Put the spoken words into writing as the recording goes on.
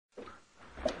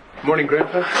Morning,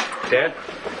 Grandpa. Dad.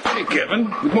 Hey, Kevin.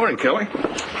 Good morning, Kelly.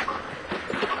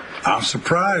 I'm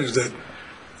surprised that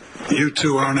you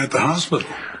two aren't at the hospital.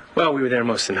 Well, we were there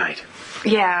most of the night.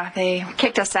 Yeah, they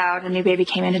kicked us out. A new baby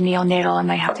came into neonatal, and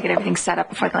they have to get everything set up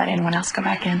before they let anyone else go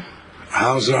back in.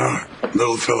 How's our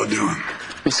little fella doing?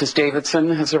 Mrs.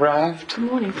 Davidson has arrived. Good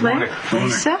morning, Flynn.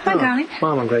 Lisa, hi, darling.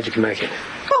 Mom, I'm glad you can make it.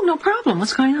 Oh, no problem.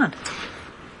 What's going on?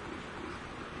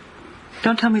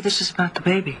 Don't tell me this is about the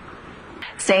baby.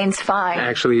 Zane's fine.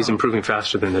 Actually, he's improving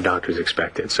faster than the doctors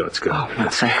expected, so it's good. Oh, well,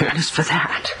 thank goodness for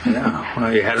that. Yeah,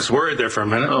 well, you had us worried there for a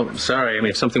minute. Oh, sorry. I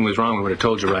mean, if something was wrong, we would have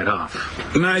told you right off.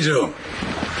 Nigel,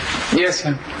 Yes,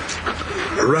 sir.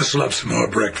 rustle up some more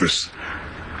breakfast.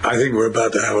 I think we're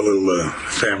about to have a little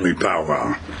family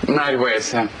powwow. Right away,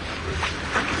 sir.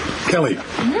 Kelly,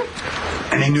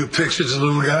 any new pictures of the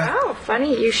little guy? Oh,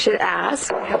 funny you should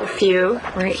ask. I have a few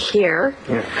right here.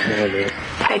 Yeah,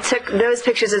 I took those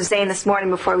pictures of Zane this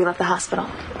morning before we left the hospital.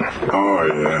 Oh,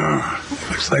 yeah.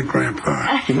 Looks like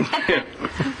Grandpa.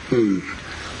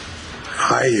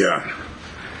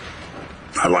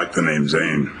 I like the name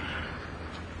Zane.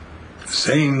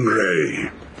 Zane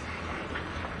Grey.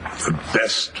 The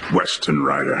best Western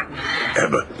rider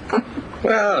ever.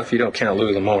 Well, if you don't count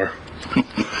Louis L'Amour.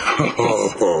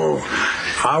 Oh,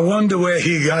 I wonder where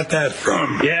he got that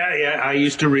from. Yeah, I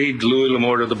used to read Louis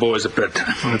L'Amour to the boys at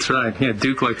bedtime. That's right. Yeah,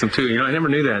 Duke liked him, too. You know, I never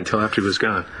knew that until after he was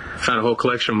gone. Found a whole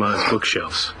collection of on his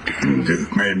bookshelves.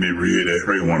 Duke made me read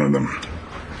every one of them.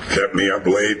 Kept me up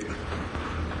late.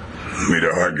 We'd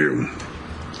argue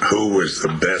who was the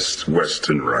best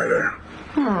Western rider.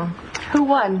 Who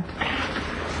won?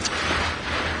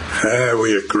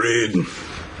 We agreed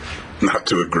not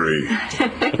to agree.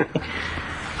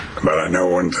 But I know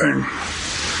one thing.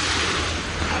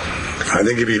 I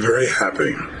think he'd be very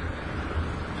happy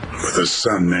with a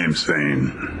son named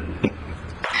Zane.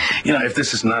 You know, if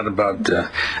this is not about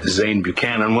Zane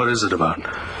Buchanan, what is it about?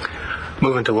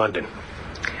 Moving to London.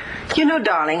 You know,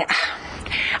 darling,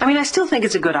 I mean, I still think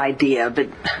it's a good idea, but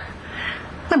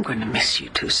I'm going to miss you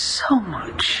two so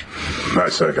much. I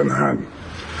second that.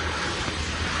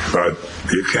 But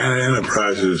Buchanan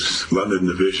Enterprises London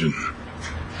division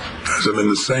hasn't been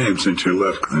the same since you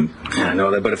left, Clint. Yeah, I know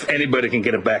that, but if anybody can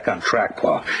get it back on track,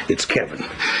 Pa, it's Kevin.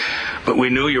 But we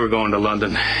knew you were going to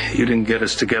London. You didn't get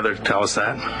us together to tell us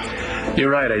that.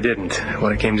 You're right, I didn't.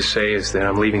 What I came to say is that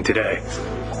I'm leaving today.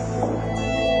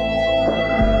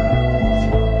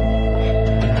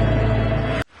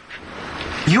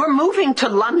 You're moving to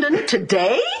London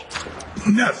today?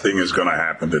 Nothing is going to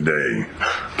happen today.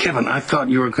 Kevin, I thought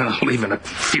you were going to leave in a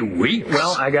few weeks.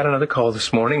 Well, I got another call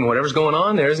this morning. Whatever's going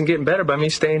on there isn't getting better by me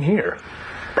staying here.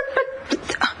 But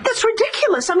that's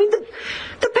ridiculous. I mean,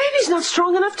 the baby's not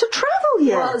strong enough to travel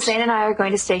yet. Well, Zane and I are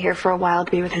going to stay here for a while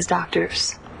to be with his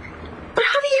doctors. But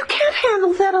honey, you can't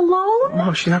handle that alone.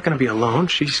 Mom, she's not going to be alone.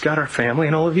 She's got our family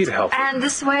and all of you to help her. And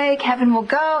this way, Kevin will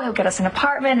go, he'll get us an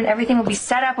apartment, and everything will be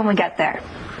set up when we get there.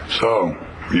 So,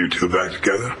 you two back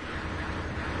together?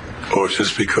 Or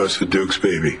just because of Duke's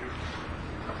baby?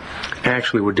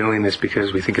 Actually, we're doing this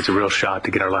because we think it's a real shot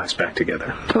to get our lives back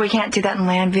together. But we can't do that in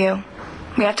Llanview.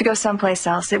 We have to go someplace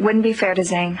else. It wouldn't be fair to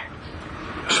Zane.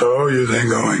 So, you think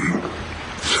going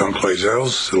someplace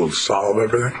else will solve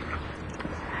everything?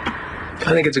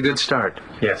 I think it's a good start,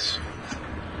 yes.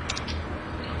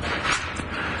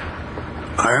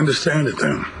 I understand it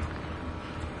then.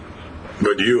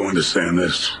 But you understand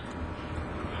this.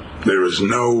 There is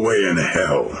no way in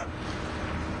hell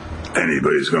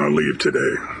anybody's going to leave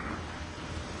today.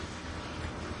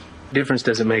 Difference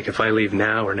does it make if I leave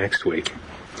now or next week?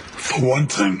 For one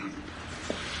thing,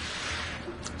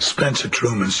 Spencer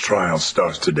Truman's trial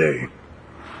starts today.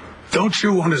 Don't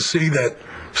you want to see that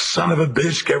son of a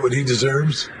bitch get what he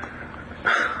deserves?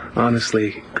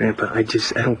 Honestly, Grandpa, I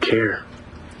don't care.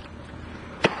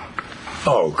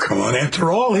 Oh, come on.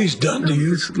 After all he's done to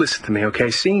you. Listen to me,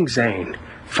 okay? Seeing Zane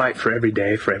fight for every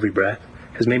day, for every breath,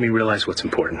 has made me realize what's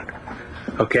important.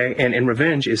 Okay? And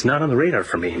revenge is not on the radar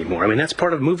for me anymore. I mean, that's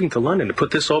part of moving to London, to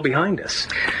put this all behind us.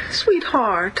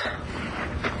 Sweetheart.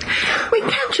 Wait,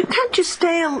 can't you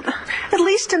stay at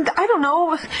least in, I don't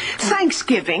know,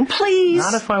 Thanksgiving, please?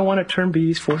 Not if I want to turn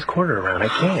B's fourth quarter around. I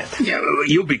can't. Yeah,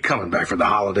 you'll be coming back for the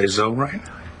holidays, though, right?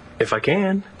 If I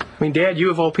can. I mean, Dad, you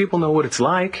of all people know what it's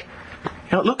like.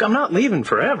 You know, look, I'm not leaving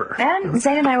forever. And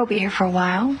Zane and I will be here for a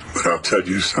while. But I'll tell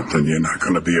you something. You're not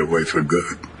going to be away for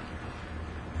good.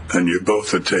 And you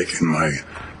both are taking my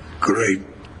great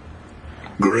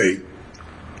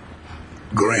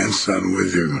grandson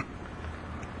with you.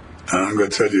 And I'm going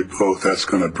to tell you both that's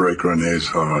going to break Renee's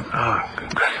heart. Oh,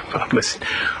 Grandpa, listen,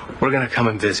 we're going to come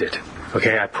and visit.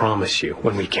 Okay, I promise you,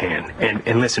 when we can.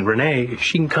 And listen, Renee,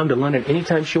 she can come to London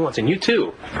anytime she wants, and you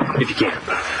too, if you can.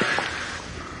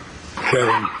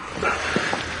 Kevin,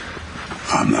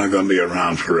 I'm not going to be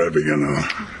around forever, you know.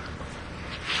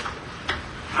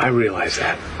 I realize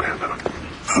that, Grandpa.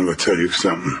 I'm going to tell you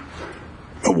something.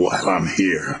 But while I'm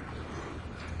here,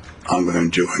 I'm going to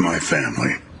enjoy my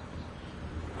family.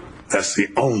 That's the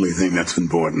only thing that's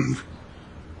important.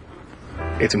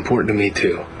 It's important to me,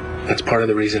 too. That's part of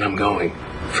the reason I'm going,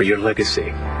 for your legacy.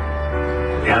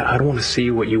 Yeah, I don't want to see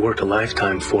what you worked a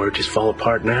lifetime for just fall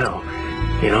apart now.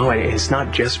 You know, it's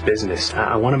not just business.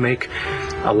 I want to make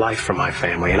a life for my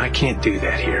family, and I can't do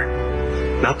that here.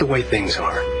 Not the way things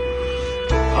are.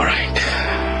 All right.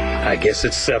 I guess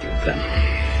it's settled then.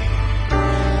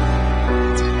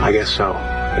 I guess so.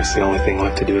 That's the only thing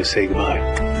left to do is say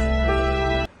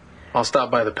goodbye. I'll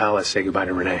stop by the palace, say goodbye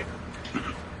to Renee.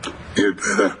 You'd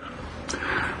better.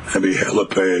 That'd be hella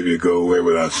pay if you go away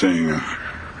without seeing her.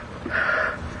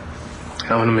 I'm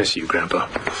going to miss you, Grandpa.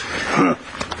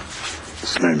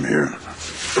 Same here.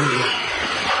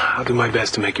 I'll do my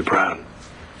best to make you proud.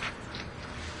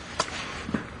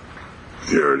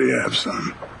 You already have,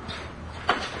 son.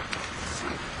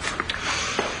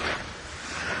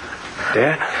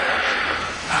 Dad?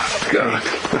 God.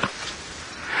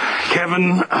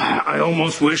 Kevin, I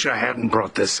almost wish I hadn't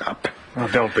brought this up. Well,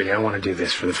 don't be. I want to do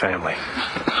this for the family.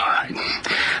 All right.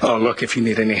 Oh, look, if you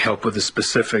need any help with the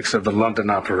specifics of the London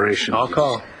operation... I'll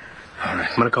call. All right.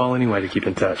 I'm going to call anyway to keep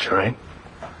in touch, all right?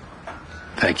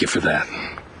 Thank you for that.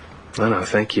 No,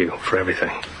 thank you for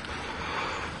everything.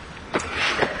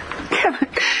 Kevin,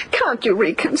 can't you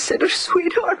reconsider,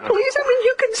 sweetheart, please? I mean,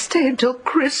 you can stay until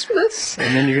Christmas.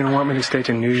 And then you're going to want me to stay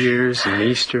till New Year's and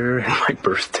Easter and my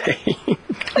birthday.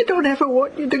 I don't ever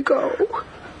want you to go.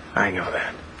 I know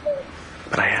that.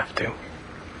 But I have to.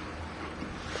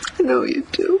 I know you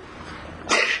do.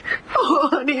 Oh,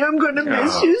 honey, I'm going to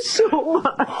miss you so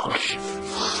much.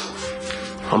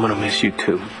 I'm going to miss you,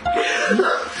 too.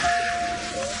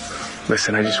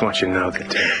 Listen, I just want you to know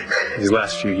that these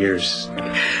last few years,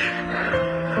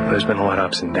 there's been a lot of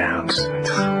ups and downs.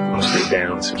 Mostly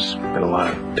downs. There's been a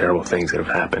lot of terrible things that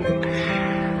have happened.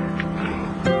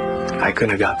 I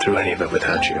couldn't have got through any of it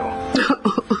without you.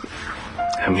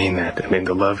 I mean that. I mean,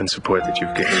 the love and support that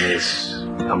you've given me is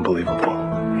unbelievable.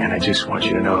 And I just want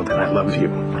you to know that I love you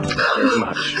very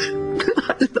much.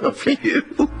 I love you.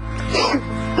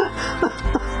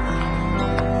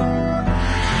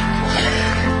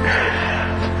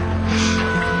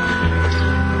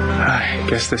 I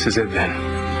guess this is it then.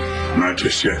 Not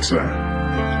just yet, son.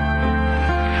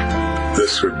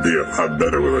 This would be a lot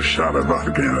better with a shot of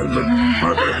vodka in it, but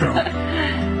what the hell?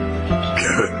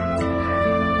 Kevin,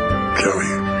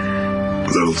 Kelly,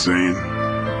 little Zane,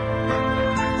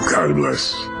 God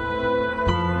bless.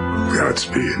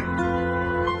 Godspeed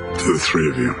to the three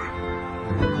of you,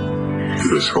 to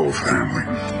this whole family.